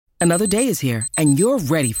Another day is here, and you're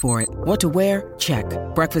ready for it. What to wear? Check.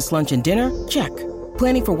 Breakfast, lunch, and dinner? Check.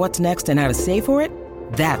 Planning for what's next and how to save for it?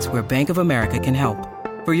 That's where Bank of America can help.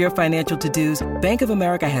 For your financial to-dos, Bank of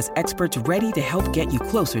America has experts ready to help get you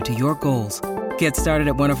closer to your goals. Get started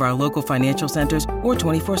at one of our local financial centers or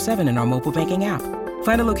 24/7 in our mobile banking app.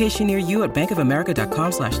 Find a location near you at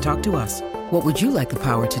bankofamerica.com/talktous. What would you like the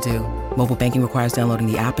power to do? Mobile banking requires downloading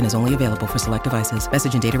the app and is only available for select devices.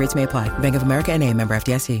 Message and data rates may apply. Bank of America N.A., member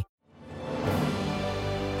FDIC.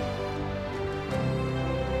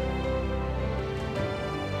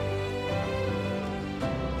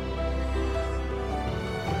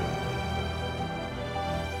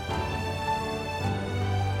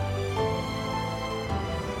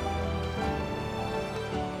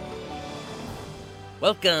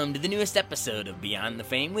 Welcome to the newest episode of Beyond the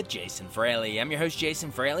Fame with Jason Fraley. I'm your host,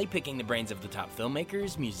 Jason Fraley, picking the brains of the top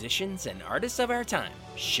filmmakers, musicians, and artists of our time.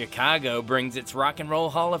 Chicago brings its Rock and Roll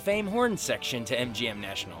Hall of Fame horn section to MGM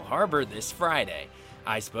National Harbor this Friday.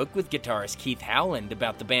 I spoke with guitarist Keith Howland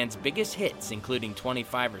about the band's biggest hits, including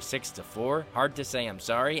 25 or 6 to 4, Hard to Say I'm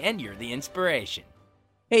Sorry, and You're the Inspiration.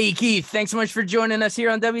 Hey, Keith, thanks so much for joining us here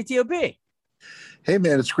on WTOP. Hey,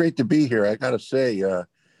 man, it's great to be here. I got to say,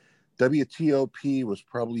 WTOP was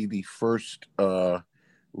probably the first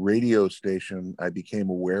radio station I became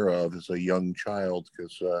aware of as a young child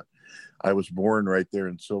because I was born right there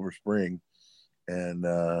in Silver Spring. And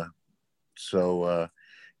yeah,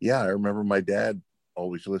 I remember my dad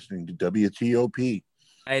always listening to WTOP.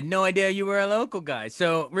 I had no idea you were a local guy.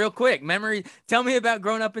 So real quick, memory, tell me about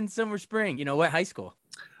growing up in Silver Spring. You know, what high school?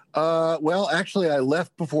 Well, actually, I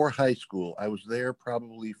left before high school. I was there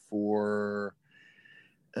probably for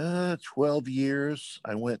 12 years.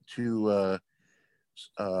 I went to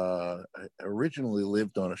I originally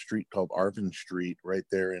lived on a street called Arvin Street right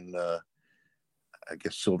there in I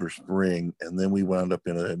guess Silver Spring, and then we wound up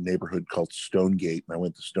in a neighborhood called Stonegate, and I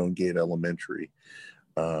went to Stonegate Elementary.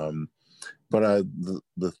 But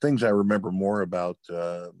the things I remember more about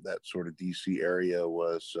that sort of DC area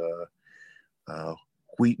was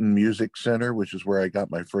Wheaton Music Center, which is where I got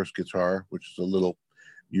my first guitar, which is a little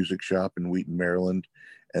music shop in Wheaton, Maryland.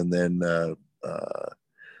 And then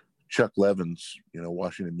Chuck Levin's,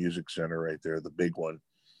 Washington Music Center right there, the big one,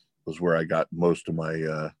 was where I got most of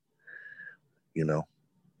my,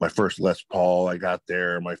 my first Les Paul I got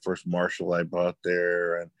there, my first Marshall I bought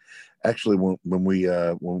there. And actually, when we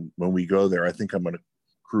go there, I think I'm going to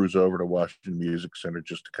cruise over to Washington Music Center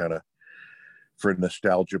just to kind of, for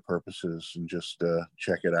nostalgia purposes, and just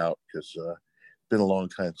check it out, because it's been a long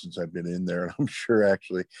time since I've been in there. And I'm sure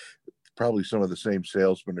actually probably some of the same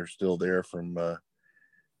salesmen are still there from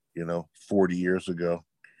 40 years ago.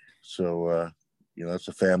 So it's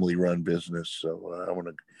a family run business, so I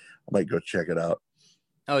might go check it out.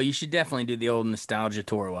 Oh, you should definitely do the old nostalgia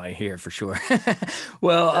tour while you're here, for sure.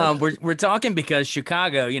 Well, we're talking because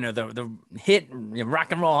Chicago, the hit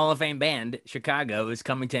Rock and Roll Hall of Fame band Chicago is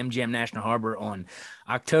coming to MGM National Harbor on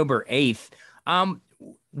October 8th.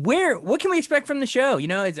 What can we expect from the show?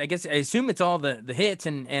 I assume it's all the hits,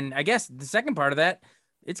 and I guess the second part of that,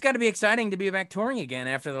 it's got to be exciting to be back touring again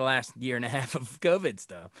after the last year and a half of COVID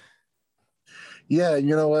stuff. Yeah,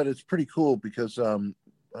 you know what? It's pretty cool because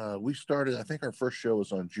we started, I think our first show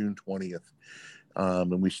was on June 20th,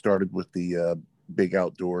 and we started with the big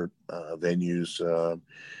outdoor venues,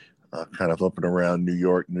 kind of up and around New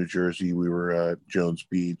York, New Jersey. We were at Jones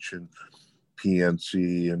Beach and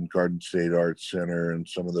PNC and Garden State Arts Center and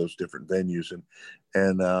some of those different venues.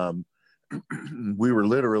 And we were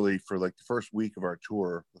literally, for like the first week of our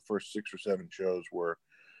tour, the first 6 or 7 shows were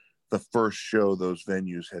the first show those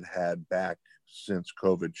venues had back since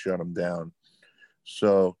COVID shut them down.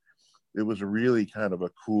 So it was a really kind of a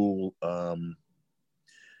cool,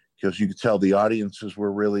 because you could tell the audiences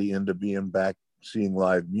were really into being back, seeing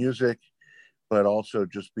live music, but also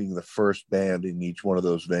just being the first band in each one of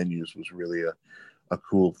those venues was really a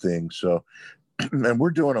cool thing. So, and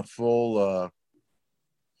we're doing a full,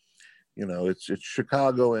 it's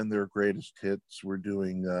Chicago and their greatest hits. We're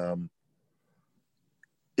doing,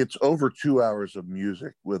 it's over 2 hours of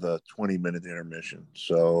music with a 20-minute intermission.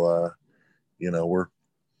 So, we're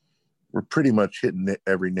pretty much hitting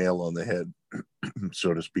every nail on the head,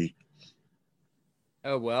 so to speak.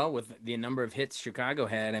 Oh, well, with the number of hits Chicago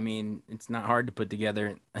had, I mean, it's not hard to put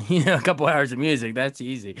together, a couple hours of music. That's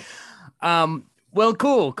easy. Well,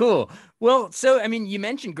 cool. Well, so, I mean, you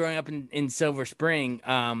mentioned growing up in Silver Spring.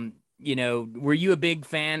 Were you a big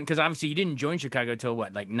fan? Because obviously you didn't join Chicago till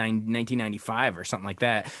what, like 1995 or something like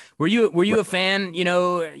that. Were you a fan,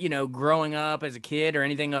 growing up as a kid or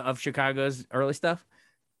anything of Chicago's early stuff?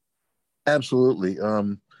 Absolutely.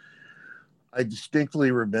 I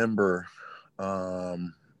distinctly remember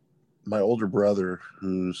my older brother,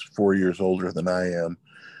 who's 4 years older than I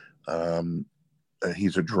am.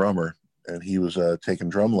 He's a drummer, and he was taking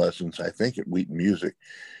drum lessons, I think, at Wheaton Music.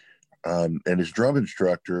 And his drum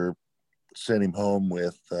instructor sent him home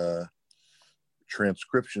with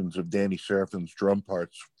transcriptions of Danny Seraphine's drum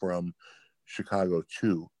parts from Chicago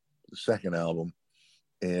 2, the second album.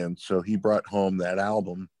 And so he brought home that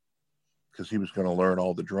album because he was going to learn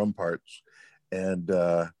all the drum parts. And,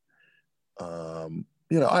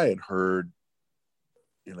 I had heard,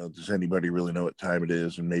 does anybody really know what time it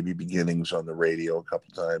is? And maybe Beginnings on the radio a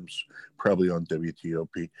couple times, probably on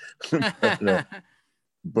WTOP.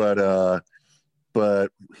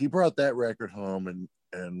 but he brought that record home,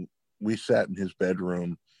 and we sat in his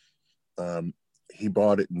bedroom. He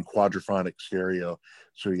bought it in quadraphonic stereo,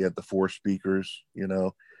 so he had the 4 speakers,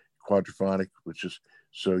 quadraphonic, which is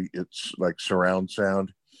so it's like surround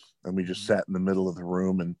sound. And we just sat in the middle of the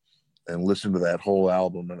room and listened to that whole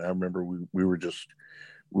album. And I remember we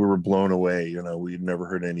were blown away. We'd never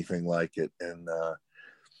heard anything like it. And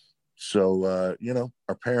so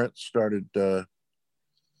our parents started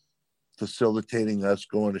facilitating us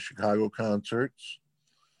going to Chicago concerts.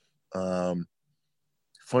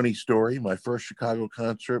 Funny story, my first Chicago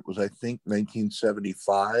concert was, I think,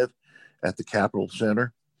 1975 at the Capitol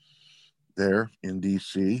Center there in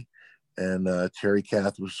DC. And Terry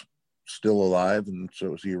Kath was still alive, and so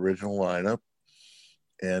it was the original lineup.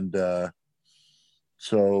 And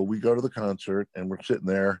so we go to the concert, and we're sitting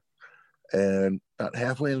there, and about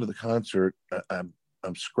halfway into the concert, I'm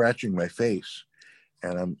scratching my face,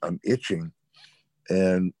 and I'm itching.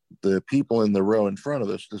 And the people in the row in front of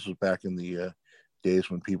us, this was back in the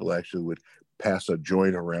days when people actually would pass a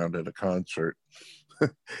joint around at a concert.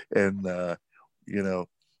 And,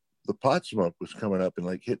 the pot smoke was coming up and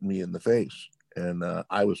like hitting me in the face. And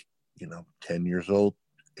I was, 10 years old,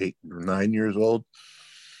 8 or 9 years old.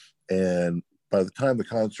 And by the time the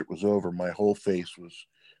concert was over, my whole face was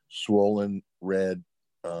swollen, red,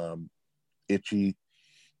 itchy.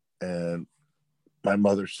 And my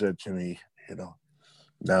mother said to me,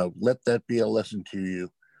 now let that be a lesson to you.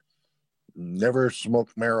 Never smoke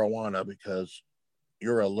marijuana because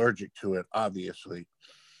you're allergic to it, obviously.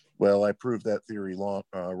 Well, I proved that theory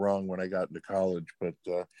wrong when I got into college, but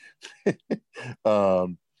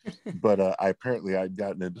I'd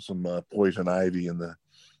gotten into some poison ivy in the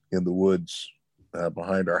woods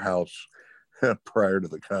behind our house prior to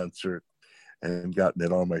the concert and gotten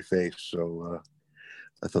it on my face. So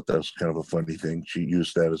I thought that was kind of a funny thing. She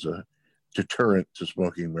used that as a deterrent to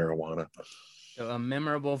smoking marijuana. So a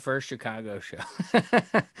memorable first Chicago show.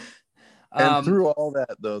 And through all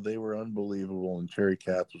that, though, they were unbelievable, and Terry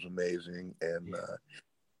Kath was amazing, and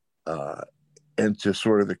to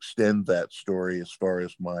sort of extend that story as far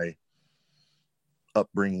as my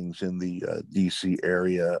upbringings in the DC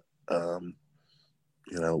area,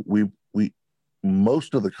 we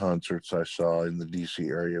most of the concerts I saw in the DC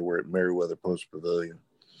area were at Merriweather Post Pavilion.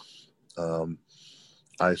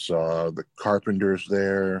 I saw the Carpenters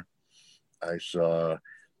there. I saw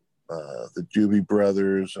the Doobie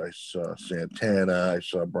Brothers. I saw Santana. I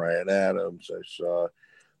saw Bryan Adams. I saw,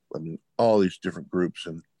 all these different groups.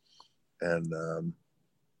 And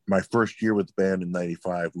my first year with the band in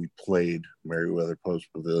 '95, we played Merriweather Post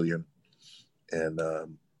Pavilion. And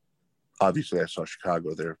obviously I saw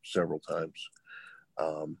Chicago there several times.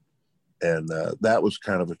 And that was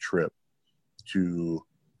kind of a trip to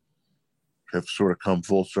have sort of come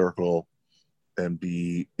full circle and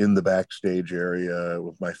be in the backstage area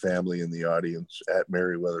with my family in the audience at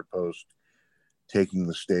Merriweather Post, taking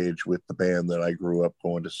the stage with the band that I grew up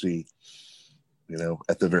going to see,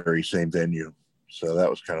 at the very same venue. So that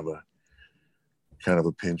was kind of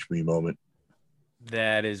a pinch me moment.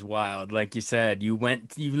 That is wild. Like you said, you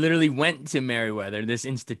literally went to Merriweather, this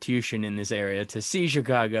institution in this area, to see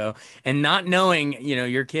Chicago, and not knowing,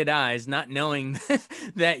 your kid eyes, not knowing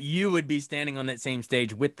that you would be standing on that same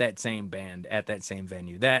stage with that same band at that same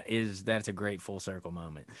venue. That's a great full circle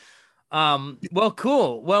moment. Well,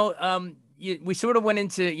 cool. Well, we sort of went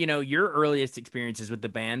into, your earliest experiences with the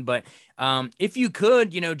band, but if you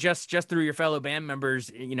could, just through your fellow band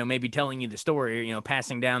members, maybe telling you the story,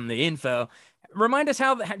 passing down the info, remind us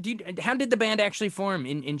how did the band actually form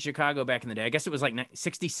in Chicago back in the day? I guess it was like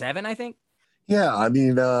 67, I think. Yeah,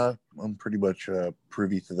 I'm pretty much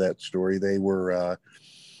privy to that story. They were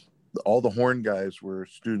all the horn guys were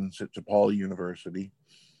students at DePaul University,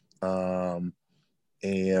 and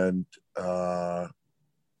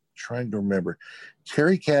trying to remember,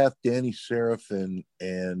 Terry Kath, Danny Seraphine,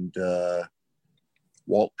 and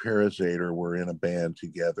Walt Parazater were in a band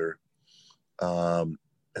together.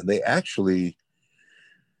 and they actually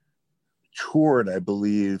toured, I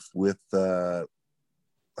believe, with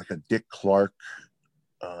like a Dick Clark,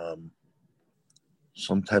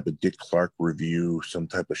 some type of Dick Clark review, some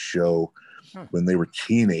type of show when they were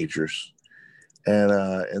teenagers.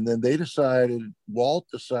 And then Walt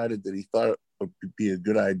decided that he thought it would be a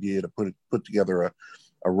good idea to put together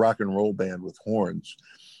a rock and roll band with horns.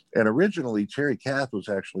 And originally, Terry Kath was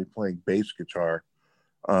actually playing bass guitar,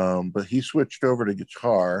 but he switched over to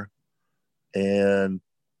guitar. And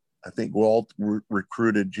I think Walt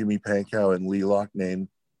recruited Jimmy Pankow and Lee Loughnane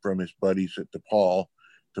from his buddies at DePaul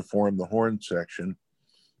to form the horn section.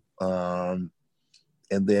 And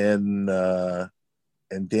then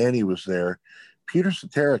and Danny was there. Peter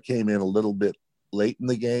Cetera came in a little bit late in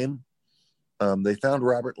the game. They found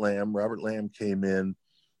Robert Lamb. Robert Lamb came in.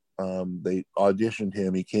 They auditioned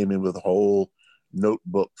him. He came in with a whole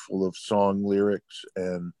notebook full of song lyrics.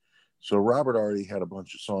 And so Robert already had a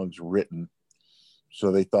bunch of songs written.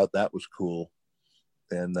 So they thought that was cool.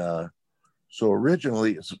 And so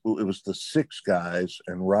originally it was the 6 guys,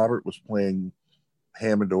 and Robert was playing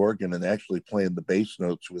Hammond organ and actually playing the bass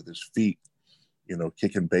notes with his feet,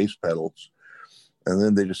 kicking bass pedals. And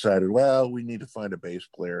then they decided, well, we need to find a bass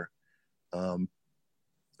player.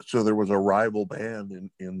 So there was a rival band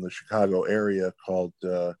in the Chicago area called,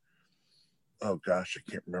 oh gosh,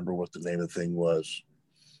 I can't remember what the name of the thing was,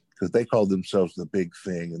 because they called themselves The Big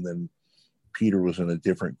Thing. And then Peter was in a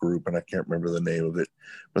different group, and I can't remember the name of it,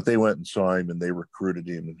 but they went and saw him and they recruited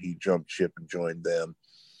him, and he jumped ship and joined them.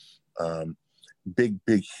 Big,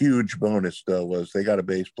 huge bonus though was they got a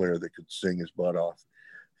bass player that could sing his butt off.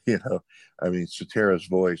 I mean, Cetera's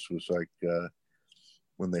voice was like,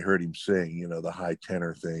 when they heard him sing, the high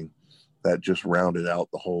tenor thing, that just rounded out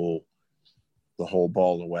the whole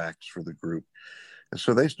ball of wax for the group. And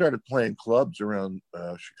so they started playing clubs around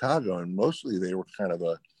Chicago, and mostly they were kind of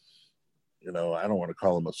a, I don't want to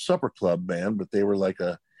call them a supper club band, but they were like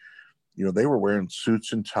they were wearing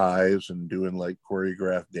suits and ties and doing like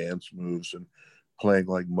choreographed dance moves and playing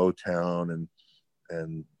like Motown,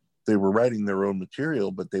 and they were writing their own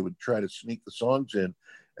material, but they would try to sneak the songs in,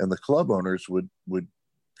 and the club owners would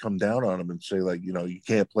come down on them and say, like, you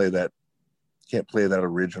can't play that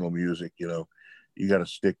original music, you got to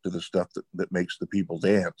stick to the stuff that makes the people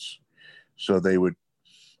dance. So they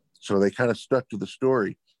kind of stuck to the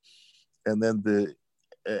story. And then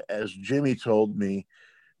as Jimmy told me,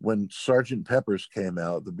 when Sgt. Pepper's came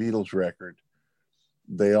out, the Beatles record,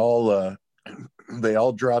 they all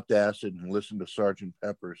dropped acid and listened to Sgt.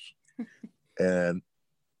 Pepper's. And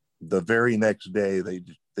the very next day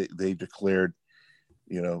they declared,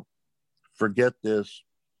 forget this.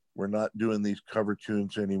 We're not doing these cover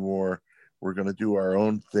tunes anymore. We're going to do our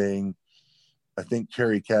own thing. I think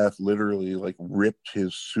Terry Kath literally like ripped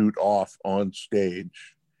his suit off on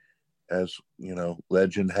stage, as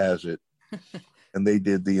legend has it. And they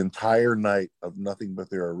did the entire night of nothing but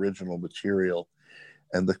their original material.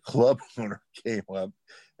 And the club owner came up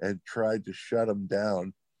and tried to shut them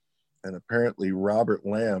down. And apparently Robert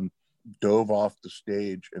Lamb dove off the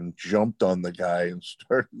stage and jumped on the guy and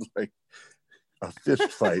started like a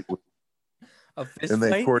fist fight. A fist and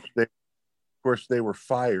fight? Of course, they were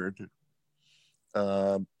fired.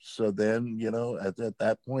 So then, at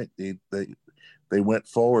that point, they went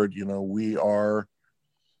forward. We are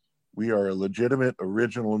a legitimate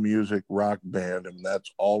original music rock band, and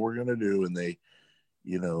that's all we're going to do. And they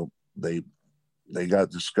got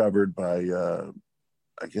discovered by,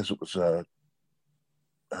 I guess it was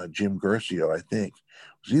Jim Guercio, I think.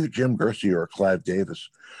 It was either Jim Guercio or Clive Davis.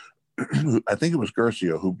 I think it was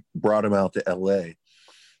Guercio who brought him out to LA.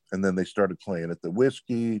 And then they started playing at the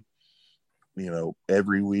Whiskey,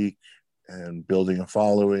 every week and building a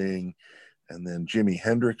following. And then Jimi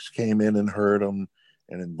Hendrix came in and heard them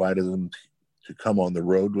and invited them to come on the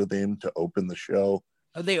road with him to open the show.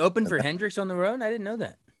 Oh, they opened for Hendrix on the road? I didn't know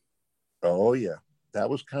that. Oh yeah. That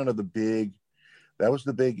was kind of the big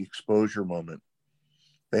exposure moment.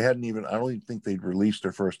 They hadn't even, I don't even think they'd released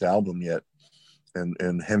their first album yet.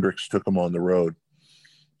 And Hendrix took them on the road.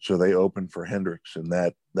 So they opened for Hendrix, and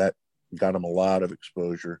that got them a lot of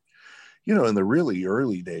exposure. In the really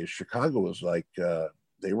early days, Chicago was like,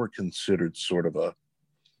 they were considered sort of a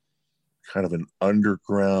kind of an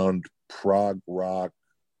underground prog rock,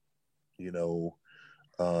 the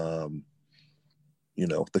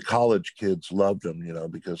college kids loved them,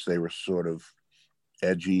 because they were sort of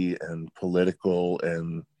edgy and political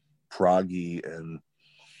and proggy and,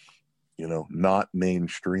 not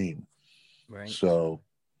mainstream. Right. So,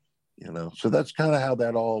 so that's kind of how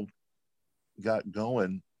that all got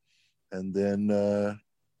going. And then, the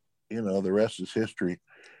rest is history.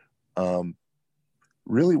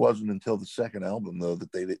 Really wasn't until the second album though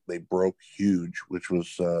that they broke huge, which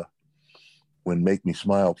was when Make Me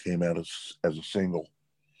Smile came out as a single.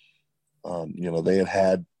 They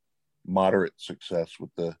had moderate success with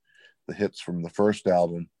the hits from the first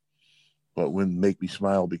album, but when Make Me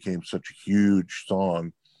Smile became such a huge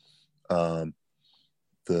song,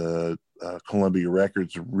 the Columbia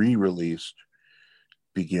Records re-released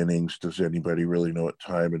Beginnings, Does Anybody Really Know What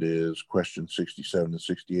Time It Is, Question 67 and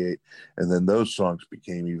 68, and then those songs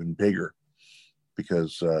became even bigger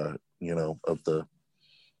because of the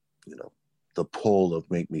pull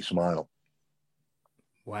of Make Me Smile.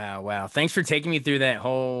 Wow. Thanks for taking me through that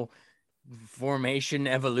whole formation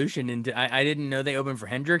evolution. And I didn't know they opened for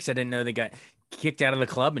Hendrix. I didn't know they got kicked out of the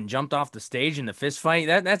club and jumped off the stage in the fist fight.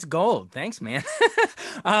 That's gold. Thanks, man.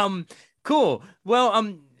 Cool.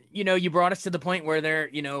 Well, you brought us to the point where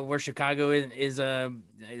where Chicago is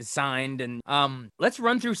signed, and let's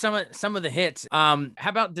run through some of the hits. How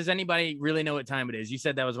about Does Anybody Really Know What Time It Is? You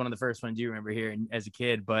said that was one of the first ones you remember hearing as a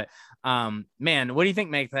kid, but man, what do you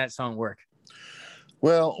think makes that song work?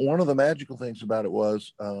 Well, one of the magical things about it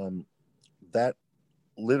was that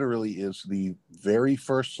literally is the very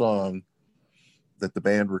first song that the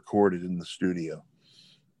band recorded in the studio.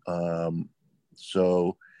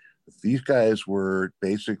 So these guys were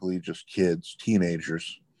basically just kids,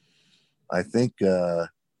 teenagers. I think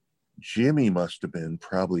Jimmy must have been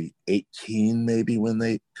probably 18 maybe when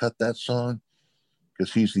they cut that song,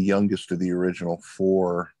 because he's the youngest of the original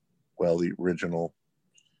four. Well, the original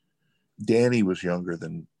Danny was younger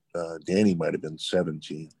than Danny might have been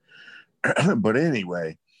 17. But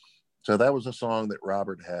anyway, so that was a song that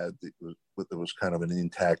Robert had that was kind of an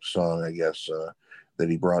intact song, I guess, that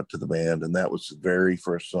he brought to the band. And that was the very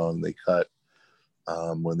first song they cut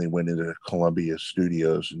when they went into Columbia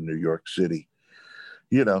Studios in New York City.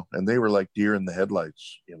 And they were like deer in the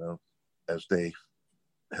headlights, as they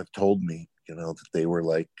have told me, that they were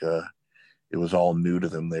like, it was all new to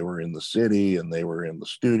them. They were in the city and they were in the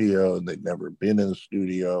studio and they'd never been in the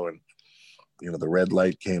studio. And, the red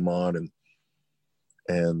light came on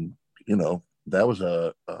and that was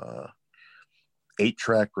a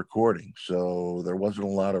 8-track recording. So there wasn't a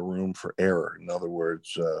lot of room for error. In other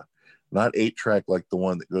words, not 8-track like the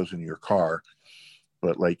one that goes in your car,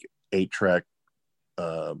 but like 8-track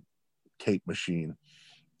tape machine.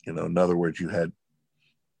 In other words, you had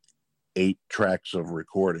 8 tracks of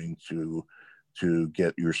recording to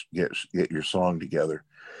get your song together.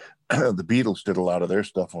 The Beatles did a lot of their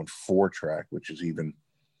stuff on 4-track, which is even,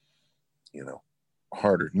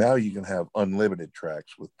 harder. Now you can have unlimited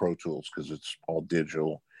tracks with Pro Tools because it's all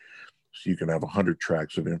digital. So you can have 100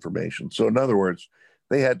 tracks of information. So in other words,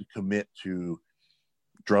 they had to commit to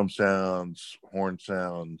drum sounds, horn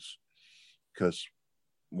sounds, because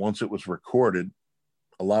once it was recorded,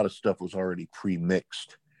 a lot of stuff was already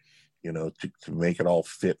pre-mixed, to make it all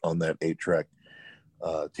fit on that 8-track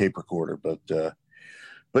tape recorder.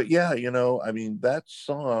 But yeah, I mean, that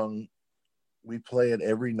song, we play it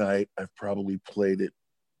every night. I've probably played it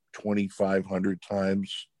 2,500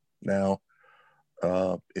 times now,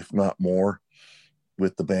 if not more,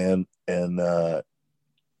 with the band. And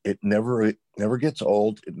it never gets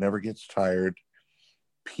old. It never gets tired.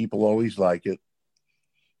 People always like it.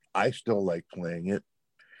 I still like playing it.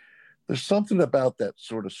 There's something about that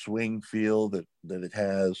sort of swing feel that it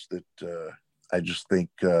has that I just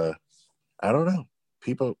think, I don't know.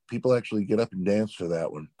 People actually get up and dance to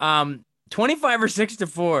that one. 25 or 6 to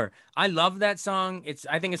 4. I love that song.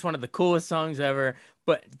 I think it's one of the coolest songs ever.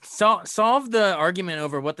 But solve the argument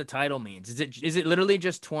over what the title means. Is it literally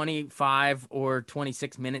just 25 or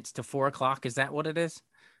 26 minutes to 4 o'clock? Is that what it is?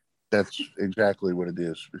 That's exactly what it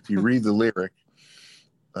is. If you read the lyric,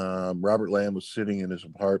 Robert Lamb was sitting in his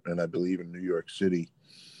apartment, I believe, in New York City,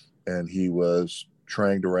 and he was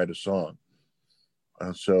trying to write a song.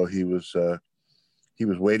 So he was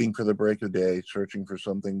waiting for the break of day, searching for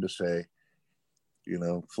something to say,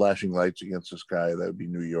 flashing lights against the sky. That would be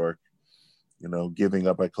New York. Giving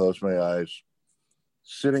up, I close my eyes,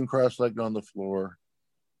 sitting cross-legged on the floor.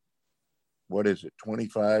 What is it?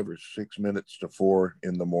 25 or 6 minutes to 4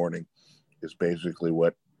 in the morning is basically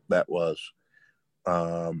what that was.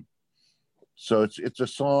 So it's a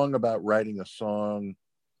song about writing a song,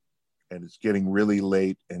 and it's getting really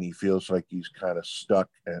late, and he feels like he's kind of stuck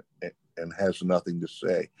and has nothing to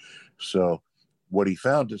say. So what he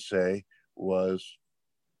found to say was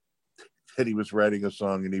that he was writing a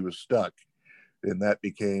song and he was stuck. And that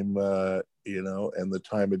became, and the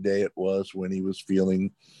time of day it was when he was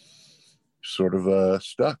feeling sort of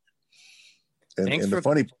stuck. And the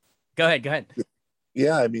funny... Go ahead.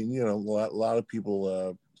 Yeah, I mean, a lot of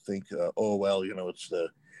people think, oh, well, it's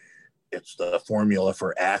it's the formula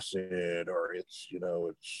for acid, or it's,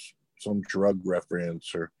 it's some drug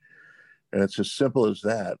reference, and it's as simple as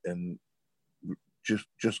that. And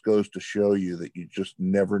just goes to show you that you just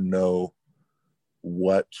never know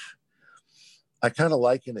what. I kind of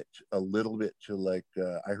liken it a little bit to, like,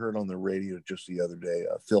 I heard on the radio just the other day,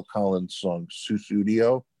 Phil Collins' song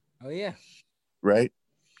Sussudio. Oh yeah. Right.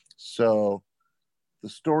 So the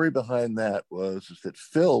story behind that is that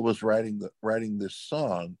Phil was writing this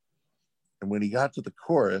song, and when he got to the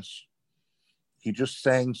chorus, he just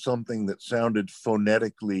sang something that sounded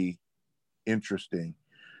phonetically interesting.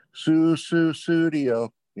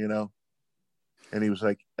 Studio, and he was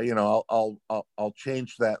like, I'll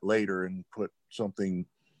change that later and put something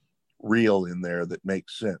real in there that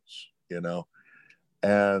makes sense,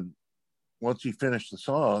 And once he finished the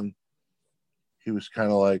song, he was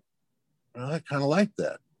kind of like, well, I kind of like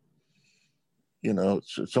that.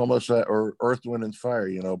 It's almost like, or Earth, Wind and Fire,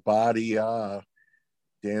 Body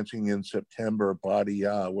Dancing in September, Body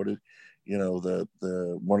what is, the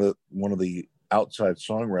one of the outside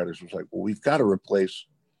songwriters was like, well, we've got to replace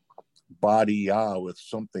Body with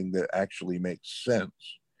something that actually makes sense.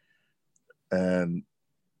 And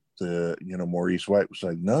Maurice White was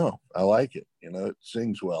like, no, I like it. It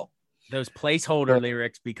sings well. Those placeholder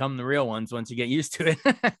lyrics become the real ones once you get used to it.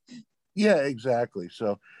 Yeah, exactly.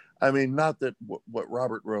 So, I mean, not that what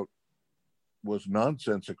Robert wrote was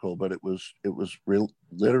nonsensical, but it was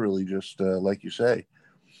literally just like you say,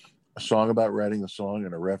 a song about writing a song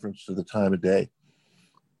and a reference to the time of day.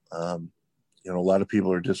 A lot of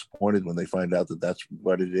people are disappointed when they find out that that's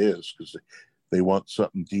what it is, because they want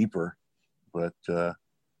something deeper. But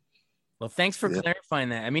well, thanks for clarifying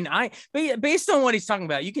that. I mean, based on what he's talking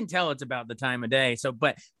about, you can tell it's about the time of day. So,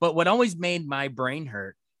 but what always made my brain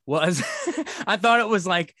hurt was I thought it was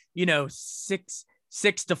like,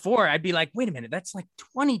 6 to 4. I'd be like, wait a minute, that's like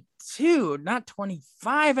 22, not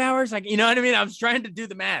 25 hours. Like, you know what I mean? I was trying to do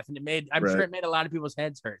the math, and I'm sure it made a lot of people's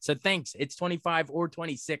heads hurt. So thanks. It's 25 or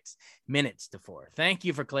 26 minutes to 4. Thank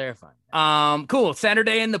you for clarifying. Cool.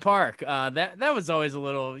 Saturday in the Park. That was always a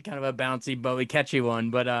little kind of a bouncy, but catchy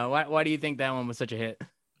one. But why do you think that one was such a hit?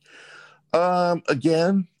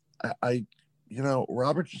 Again, I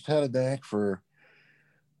Robert just had a knack for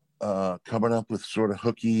coming up with sort of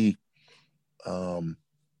hooky.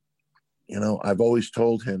 I've always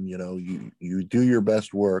told him, you do your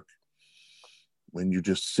best work when you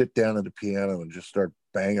just sit down at the piano and just start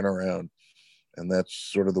banging around. And that's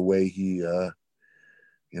sort of the way he,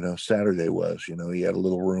 Saturday was. He had a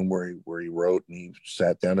little room where he wrote, and he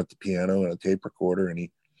sat down at the piano and a tape recorder, and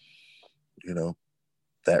he,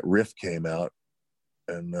 that riff came out,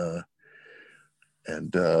 and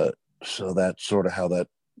so that's sort of how the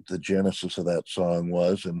genesis of that song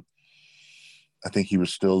was. And I think he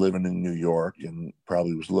was still living in New York, and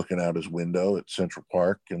probably was looking out his window at Central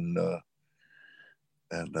Park, and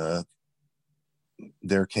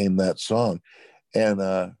there came that song. And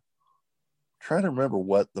trying to remember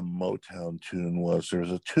what the Motown tune was.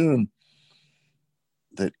 There's a tune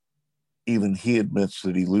that even he admits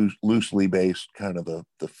that he loosely based kind of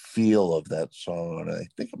the feel of that song on. I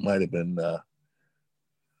think it might have been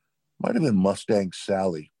Mustang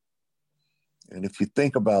Sally. And if you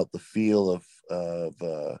think about the feel of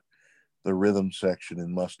the rhythm section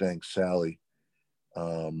in Mustang Sally,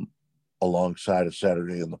 alongside of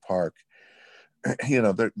Saturday in the Park,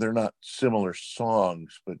 they're not similar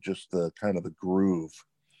songs, but just the kind of the groove.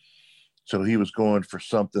 So he was going for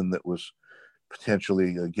something that was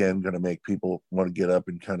potentially, again, going to make people want to get up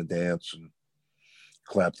and kind of dance and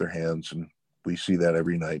clap their hands. And we see that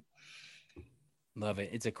every night. Love it.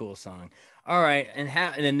 It's a cool song. All right. And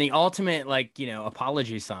then the ultimate,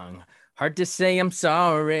 apology song. Hard to say I'm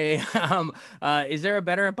sorry. Is there a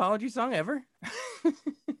better apology song ever?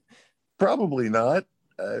 Probably not.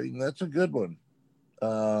 I mean, that's a good one.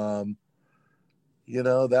 That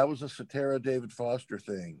was a Cetera David Foster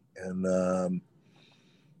thing. And,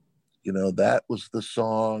 that was the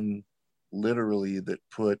song literally that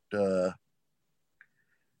put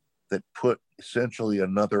essentially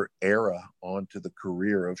another era onto the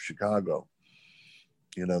career of Chicago.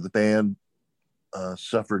 The band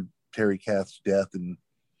suffered Terry Kath's death in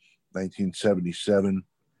 1977.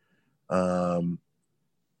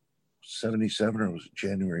 77, or was it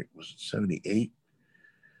January? Was it 78?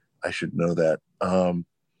 I should know that.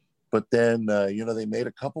 But then, they made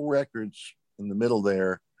a couple records in the middle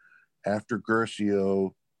there after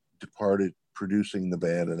Guercio departed producing the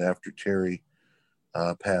band, and after Terry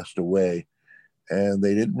passed away, and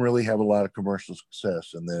they didn't really have a lot of commercial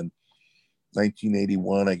success. And then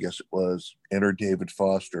 1981, I guess it was, entered David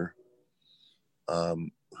Foster,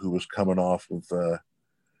 who was coming off of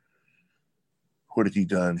what had he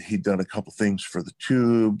done? He'd done a couple things for the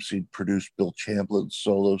Tubes. He'd produced Bill Champlin's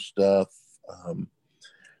solo stuff.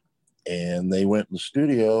 And they went in the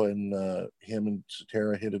studio, and him and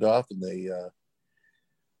Cetera hit it off, and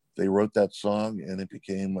they wrote that song, and it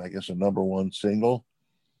became, I guess, a #1 single,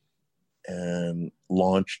 and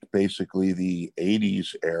launched basically the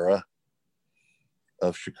 '80s era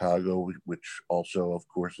of Chicago, which also, of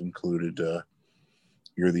course, included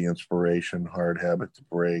 "You're the Inspiration," "Hard Habit to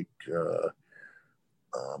Break,"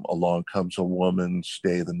 "Along Comes a Woman,"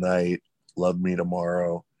 "Stay the Night," "Love Me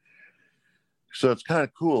Tomorrow." So it's kind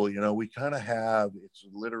of cool, we kind of have, it's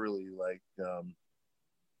literally like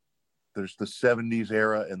there's the '70s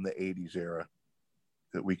era and the '80s era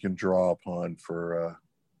that we can draw upon for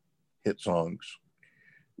hit songs,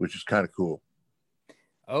 which is kind of cool.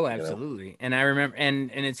 Oh, absolutely. And I remember, and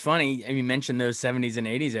it's funny, you mentioned those '70s and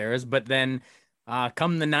 '80s eras, but then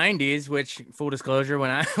come the '90s, which, full disclosure, when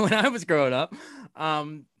I was growing up,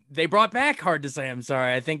 they brought back "Hard to Say I'm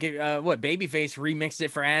Sorry." I think Babyface remixed it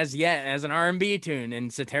for "As Yet" as an R&B tune,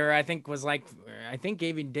 and Cetera, I think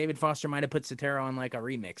David Foster might have put Cetera on like a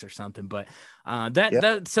remix or something. But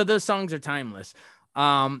so those songs are timeless.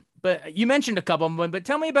 But you mentioned a couple of them, but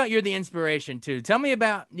tell me about "You're the Inspiration" too. Tell me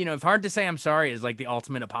about, if "Hard to Say I'm Sorry" is like the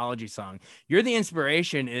ultimate apology song, "You're the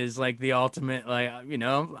Inspiration" is like the ultimate, like,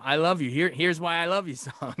 I love you. Here's why I love you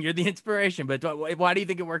song. You're the inspiration. But why do you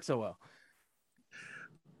think it works so well?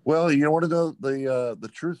 Well, you want to know the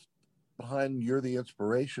truth behind "You're the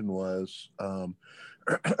Inspiration" was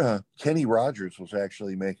Kenny Rogers was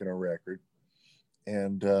actually making a record,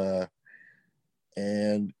 and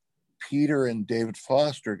Peter and David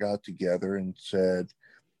Foster got together and said,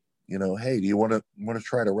 hey, do you want to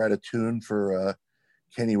try to write a tune for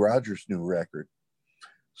Kenny Rogers' new record?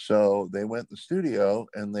 So they went in the studio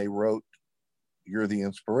and they wrote "You're the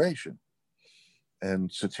Inspiration,"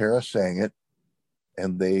 and Cetera sang it,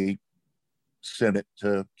 and they sent it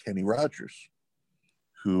to Kenny Rogers,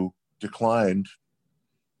 who declined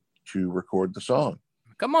to record the song.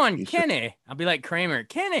 Come on, Kenny. I'll be like Kramer.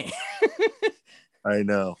 Kenny. I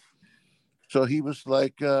know. So he was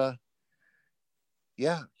like, he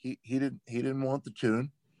didn't want the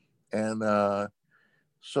tune. And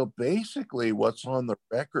so basically what's on the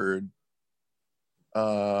record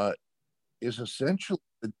is essentially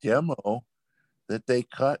the demo that they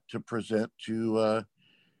cut to present to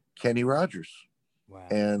Kenny Rogers. Wow.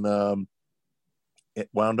 And it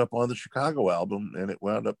wound up on the Chicago album, and it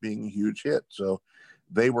wound up being a huge hit. So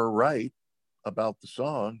they were right about the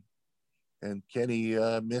song, and Kenny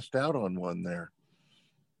missed out on one there.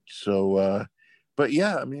 So, but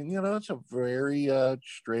yeah, I mean, it's a very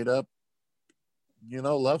straight up,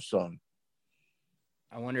 love song.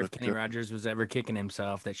 I wonder if Kenny Rogers was ever kicking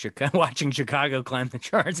himself that watching Chicago climb the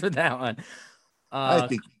charts with that one. I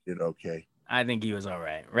think he did okay. I think he was all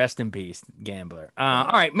right. Rest in peace, Gambler.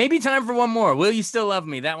 All right, maybe time for one more. "Will You Still Love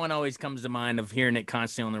Me?" That one always comes to mind of hearing it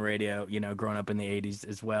constantly on the radio, growing up in the '80s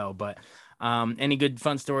as well. But any good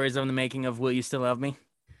fun stories on the making of "Will You Still Love Me"?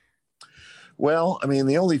 Well, I mean,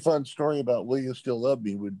 the only fun story about "Will You Still Love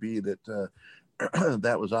Me" would be that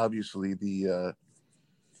that was obviously that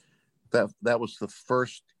was the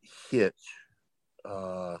first hit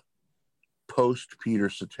post Peter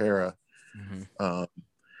Cetera. Mm-hmm.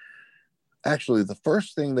 Actually, the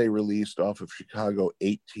first thing they released off of Chicago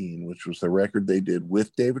 18, which was the record they did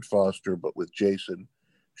with David Foster, but with Jason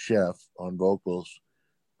Scheff on vocals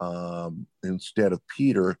instead of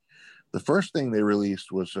Peter, the first thing they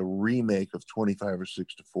released was a remake of 25 or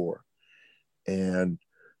 6 to 4. And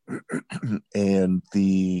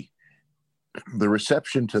the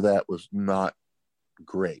reception to that was not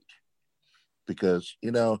great because,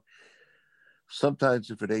 sometimes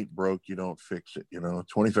if it ain't broke, you don't fix it.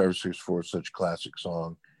 25 or 6 to 4 is such a classic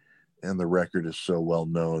song, and the record is so well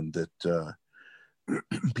known that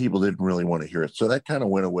people didn't really want to hear it. So that kind of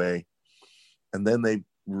went away. And then they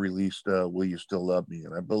released "Will You Still Love Me?"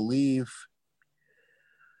 And I believe,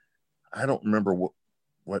 I don't remember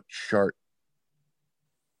what chart.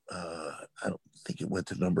 I don't think it went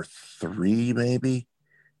to number 3, maybe,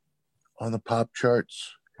 on the pop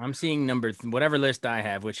charts. I'm seeing whatever list I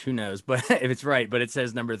have, which who knows, but if it's right, but it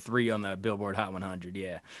says number 3 on the Billboard Hot 100.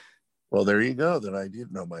 Yeah. Well, there you go. Then I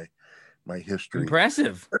did know my history.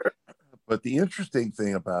 Impressive. But the interesting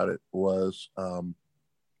thing about it was,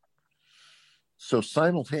 so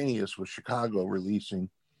simultaneous with Chicago releasing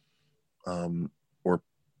or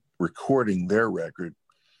recording their record,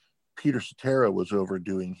 Peter Cetera was over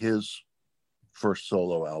doing his first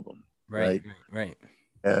solo album. Right.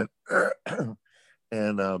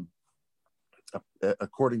 And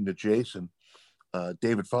according to Jason,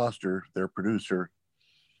 David Foster, their producer,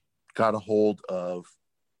 got a hold of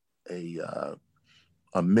a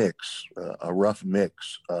mix, a rough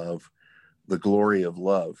mix of "The Glory of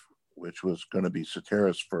Love," which was going to be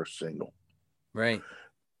Cetera's first single. Right.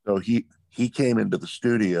 So he came into the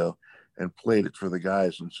studio and played it for the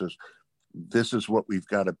guys and says, "This is what we've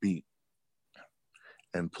got to beat,"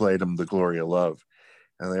 and played them "The Glory of Love,"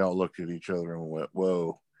 and they all looked at each other and went,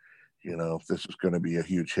 "Whoa, you know, this is going to be a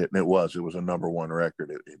huge hit." And it was a number one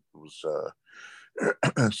record. It was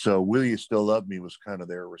so "Will You Still Love Me" was kind of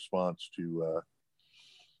their response to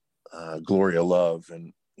 "Glory of Love,"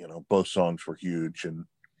 and you know, both songs were huge and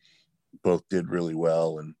both did really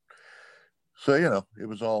well. And so, you know, it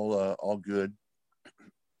was all good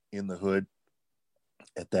in the hood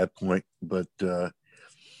at that point. But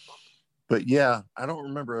yeah, I don't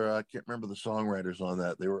remember. I can't remember the songwriters on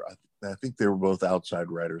that. I think they were both outside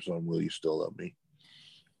writers on "Will You Still Love Me,"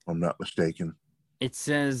 if I'm not mistaken. It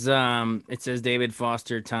says David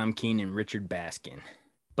Foster, Tom Keene, and Richard Baskin.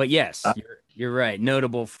 But yes, you're right.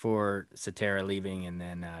 Notable for Cetera leaving, and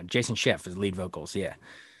then Jason Scheff as lead vocals. Yeah.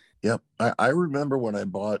 Yep. I remember when I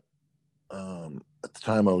bought, at the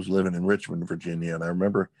time I was living in Richmond, Virginia, and I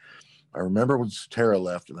remember when Cetera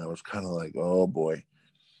left, and I was kind of like, oh boy,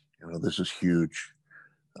 you know, this is huge.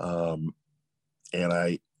 And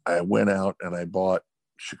I went out and I bought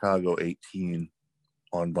Chicago 18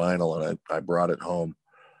 on vinyl, and I brought it home,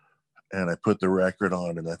 and I put the record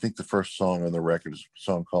on, and I think the first song on the record is a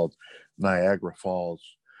song called "Niagara Falls."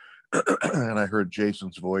 And I heard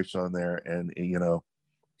Jason's voice on there, and you know,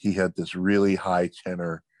 he had this really high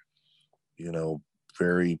tenor, you know,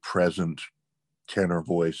 very present tenor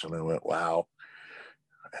voice, and I went, wow,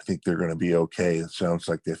 I think they're going to be okay. It sounds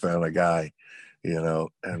like they found a guy, you know.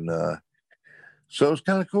 And so it was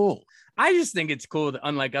kind of cool. I just think it's cool that,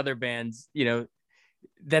 unlike other bands, you know,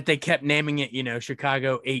 that they kept naming it, you know,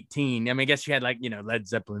 Chicago 18. I mean, I guess you had like, you know, Led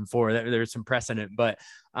Zeppelin 4, there's some precedent, but,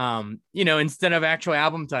 you know, instead of actual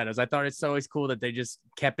album titles, I thought it's always cool that they just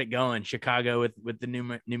kept it going, Chicago with the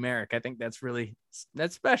numeric. I think that's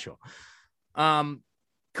special.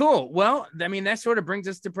 Cool. Well, I mean, that sort of brings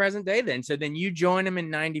us to present day then. So then you join them in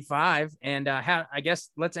 95, and I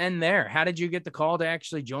guess let's end there. How did you get the call to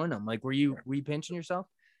actually join them? Like, were you pinching yourself?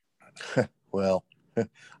 Well,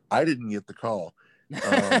 I didn't get the call.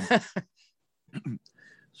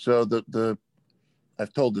 So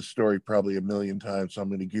I've told this story probably a million times, so I'm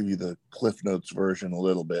going to give you the Cliff Notes version a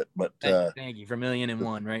little bit. But thank you for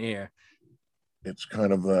 1,000,001 right here. It's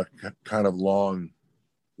kind of a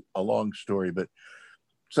long story. But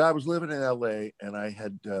so I was living in LA, and I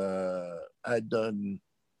had done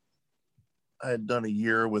a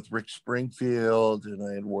year with Rick Springfield, and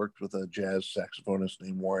I had worked with a jazz saxophonist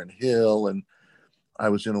named Warren Hill, and I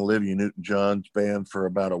was in Olivia Newton-John's band for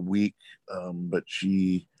about a week, but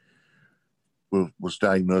she was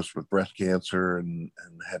diagnosed with breast cancer and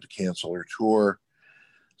had to cancel her tour.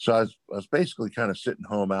 So I was basically kind of sitting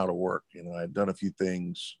home out of work. You know, I'd done a few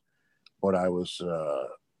things, but I was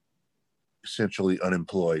essentially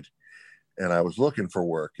unemployed, and I was looking for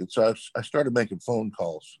work. And so I started making phone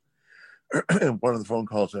calls. And one of the phone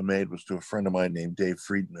calls I made was to a friend of mine named Dave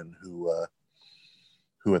Friedman, who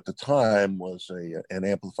at the time was an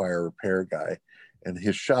amplifier repair guy, and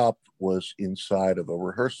his shop was inside of a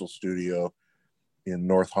rehearsal studio in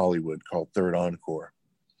North Hollywood called Third Encore.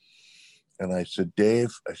 And I said,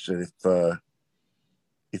 Dave, if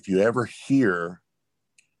you ever hear,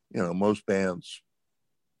 you know, most bands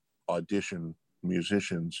audition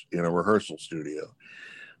musicians in a rehearsal studio.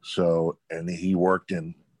 So, and he worked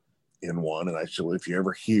in one, and I said, well, if you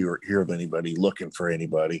ever hear of anybody looking for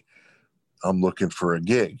anybody, I'm looking for a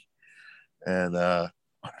gig. And I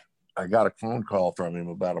got a phone call from him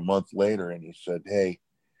about a month later, and he said, hey,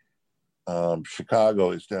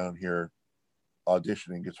 Chicago is down here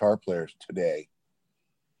auditioning guitar players today.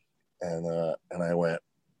 And I went,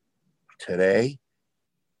 today?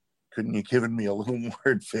 Couldn't you given me a little more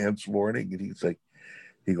advance warning? And he's like,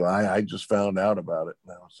 I just found out about it.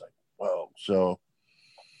 And I was like, whoa. So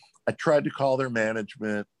I tried to call their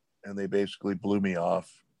management, and they basically blew me off,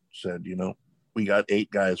 said, you know, we got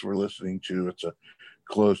 8 guys we're listening to. It's a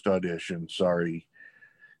closed audition. Sorry.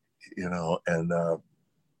 You know, and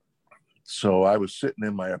so I was sitting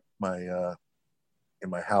in my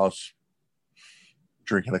house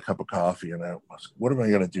drinking a cup of coffee, and I was, what am I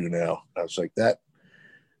going to do now? I was like, that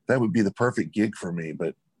would be the perfect gig for me,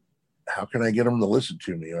 but how can I get them to listen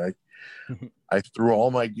to me? I threw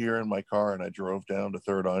all my gear in my car, and I drove down to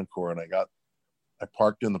Third Encore, and I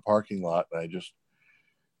parked in the parking lot, and I just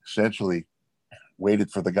essentially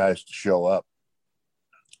waited for the guys to show up.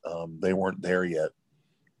 They weren't there yet.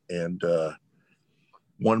 And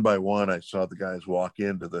one by one, I saw the guys walk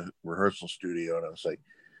into the rehearsal studio, and I was like,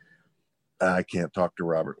 I can't talk to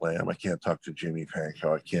Robert Lamb. I can't talk to Jimmy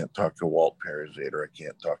Pankow. I can't talk to Walt Parazater. I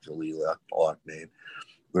can't talk to Lee Loughnane.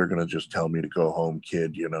 They're going to just tell me to go home,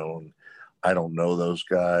 kid, you know, and I don't know those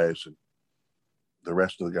guys. And the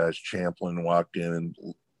rest of the guys, Champlin walked in and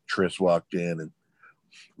Tris walked in. And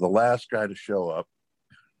the last guy to show up,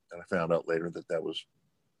 and I found out later that that was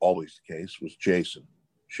always the case, was Jason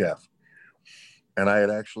Scheff. And I had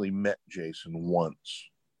actually met Jason once.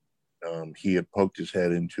 He had poked his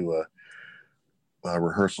head into a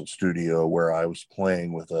rehearsal studio where I was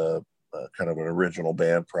playing with a kind of an original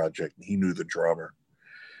band project, and he knew the drummer.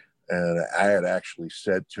 And I had actually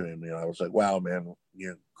said to him, you know, I was like, wow, man, you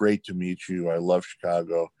know, great to meet you. I love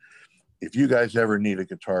Chicago. If you guys ever need a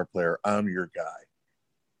guitar player, I'm your guy,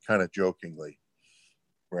 kind of jokingly,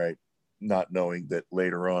 right? Not knowing that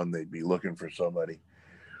later on they'd be looking for somebody.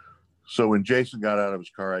 So when Jason got out of his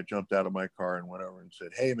car, I jumped out of my car and went over and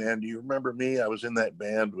said, hey, man, do you remember me? I was in that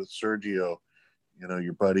band with Sergio, you know,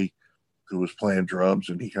 your buddy who was playing drums.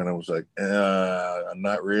 And he kind of was like,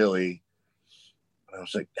 not really. And I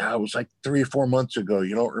was like, it was like 3 or 4 months ago.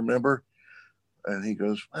 You don't remember? And he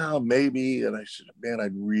goes, well, maybe. And I said, man,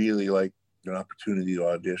 I'd really like an opportunity to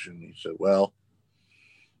audition. And he said, well,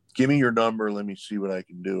 give me your number. Let me see what I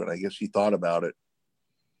can do. And I guess he thought about it.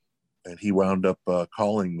 And he wound up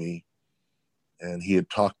calling me. And he had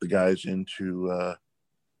talked the guys into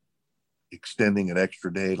extending an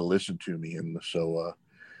extra day to listen to me. And so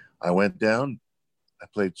I went down. I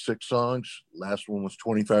played 6 songs. Last one was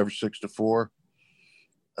 25 or 6 to 4.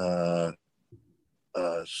 As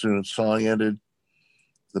soon as the song ended,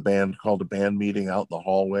 the band called a band meeting out in the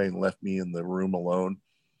hallway and left me in the room alone.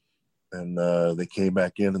 And they came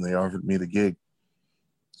back in and they offered me the gig.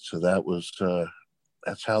 So that was,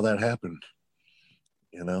 that's how that happened.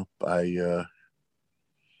 You know,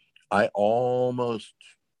 I almost,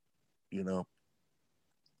 you know,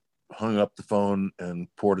 hung up the phone and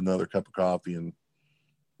poured another cup of coffee and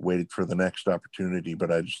waited for the next opportunity.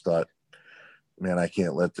 But I just thought, man, I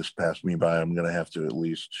can't let this pass me by. I'm going to have to at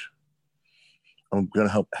least, I'm going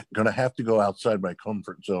to have to go outside my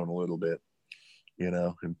comfort zone a little bit, you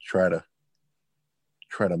know, and try to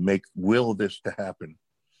will this to happen.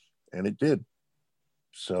 And it did.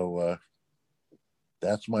 So,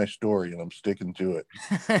 that's my story, and I'm sticking to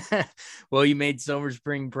it. Well, you made Silver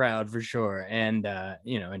Spring proud for sure. And,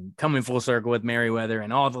 you know, and coming full circle with Merriweather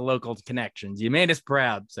and all the local connections, you made us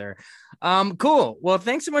proud, sir. Cool. Well,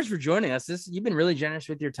 thanks so much for joining us. You've been really generous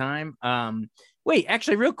with your time. Wait,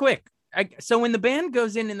 actually, real quick. So when the band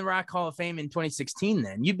goes in the Rock Hall of Fame in 2016,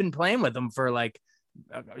 then you've been playing with them for like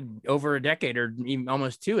over a decade or even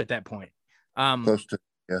almost 2 at that point. Close to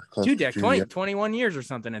 2 decades, 21 years or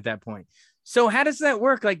something at that point. So how does that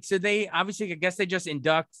work? Like, so they obviously, I guess they just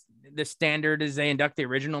induct, the standard is they induct the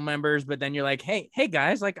original members, but then you're like, hey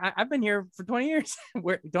guys, like I've been here for 20 years.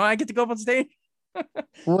 Where don't I get to go up on stage?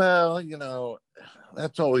 Well, you know,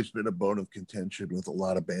 that's always been a bone of contention with a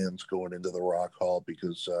lot of bands going into the Rock Hall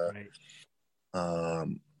because,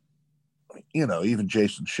 you know, even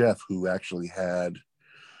Jason Scheff, who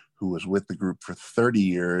was with the group for 30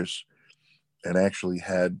 years and actually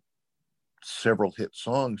had several hit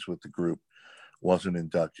songs with the group, wasn't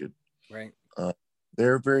inducted. Right.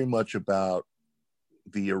 They're very much about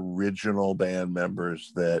the original band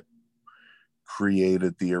members that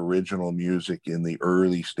created the original music in the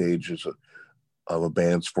early stages of a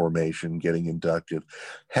band's formation getting inducted.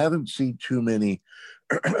 Haven't seen too many.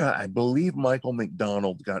 I believe Michael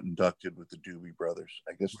McDonald got inducted with the Doobie Brothers.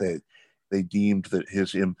 I guess they deemed that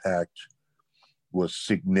his impact was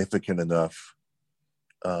significant enough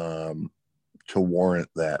to warrant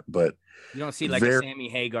that. But you don't see like a Sammy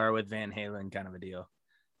Hagar with Van Halen kind of a deal.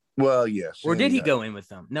 Well, yes. Or did he go in with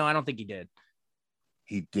them? No, I don't think he did.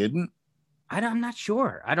 He didn't? I'm not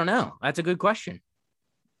sure. I don't know. That's a good question.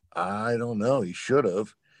 I don't know. He should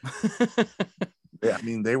have. Yeah, I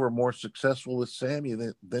mean, they were more successful with Sammy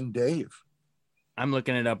than Dave. I'm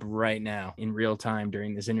looking it up right now in real time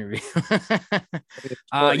during this interview.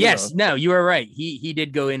 Well, yes, no, you are right. He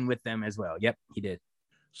did go in with them as well. Yep, he did.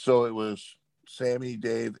 So it was Sammy,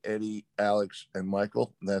 Dave, Eddie, Alex, and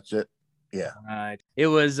Michael. And that's it. Yeah. It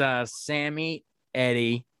was Sammy,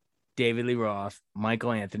 Eddie, David Lee Roth,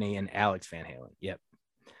 Michael Anthony, and Alex Van Halen. Yep.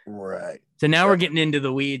 Right. So now we're getting into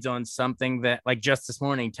the weeds on something that, like, just this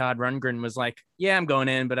morning, Todd Rundgren was like, yeah, I'm going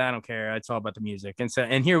in, but I don't care. It's all about the music.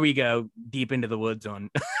 And here we go deep into the woods on,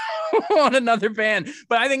 on another band.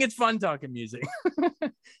 But I think it's fun talking music.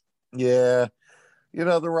 Yeah. You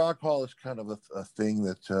know, the Rock Hall is kind of a thing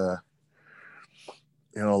that,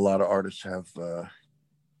 you know, a lot of artists have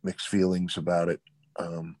mixed feelings about it.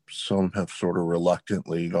 Some have sort of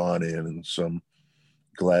reluctantly gone in, and some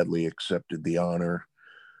gladly accepted the honor,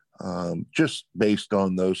 just based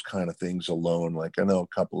on those kind of things alone. Like I know a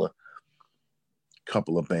couple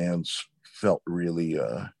of bands felt really,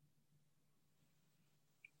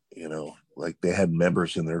 like they had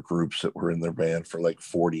members in their groups that were in their band for like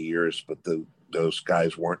 40 years, but those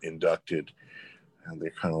guys weren't inducted, and they're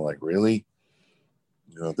kind of like, really,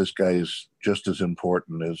 this guy is just as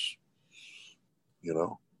important as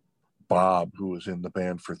Bob, who was in the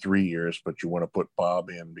band for 3 years, but you want to put Bob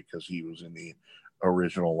in because he was in the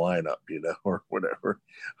original lineup, or whatever.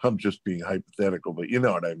 I'm just being hypothetical, but you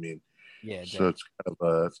know what I mean. Yeah. So it's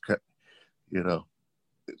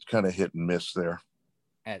kind of hit and miss there.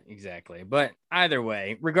 Exactly. But either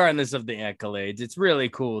way, regardless of the accolades, it's really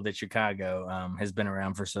cool that Chicago has been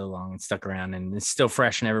around for so long and stuck around, and it's still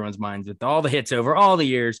fresh in everyone's minds with all the hits over all the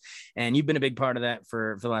years. And you've been a big part of that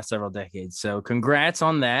for the last several decades. So congrats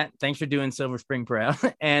on that. Thanks for doing Silver Spring Proud.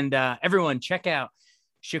 And everyone, check out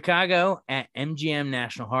Chicago at MGM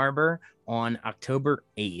National Harbor on October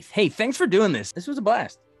 8th. Hey, thanks for doing this. This was a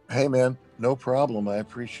blast. Hey, man, no problem. I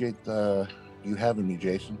appreciate you having me,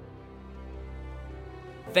 Jason.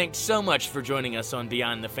 Thanks so much for joining us on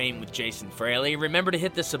Beyond the Fame with Jason Fraley. Remember to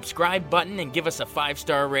hit the subscribe button and give us a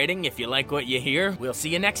 5-star rating if you like what you hear. We'll see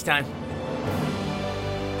you next time.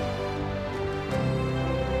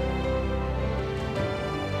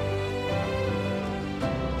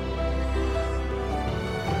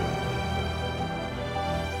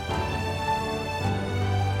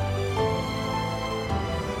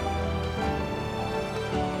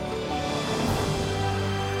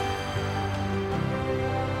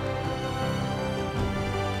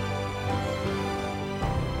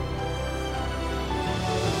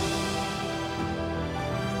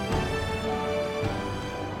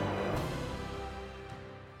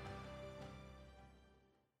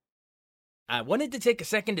 I wanted to take a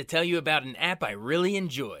second to tell you about an app I really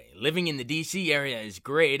enjoy. Living in the DC area is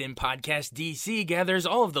great, and Podcast DC gathers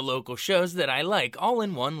all of the local shows that I like all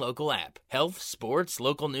in one local app. Health, sports,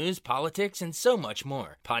 local news, politics, and so much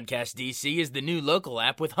more. Podcast DC is the new local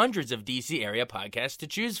app with hundreds of DC area podcasts to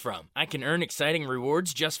choose from. I can earn exciting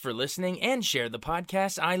rewards just for listening and share the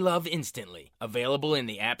podcasts I love instantly. Available in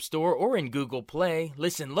the App Store or in Google Play,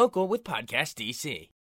 listen local with Podcast DC.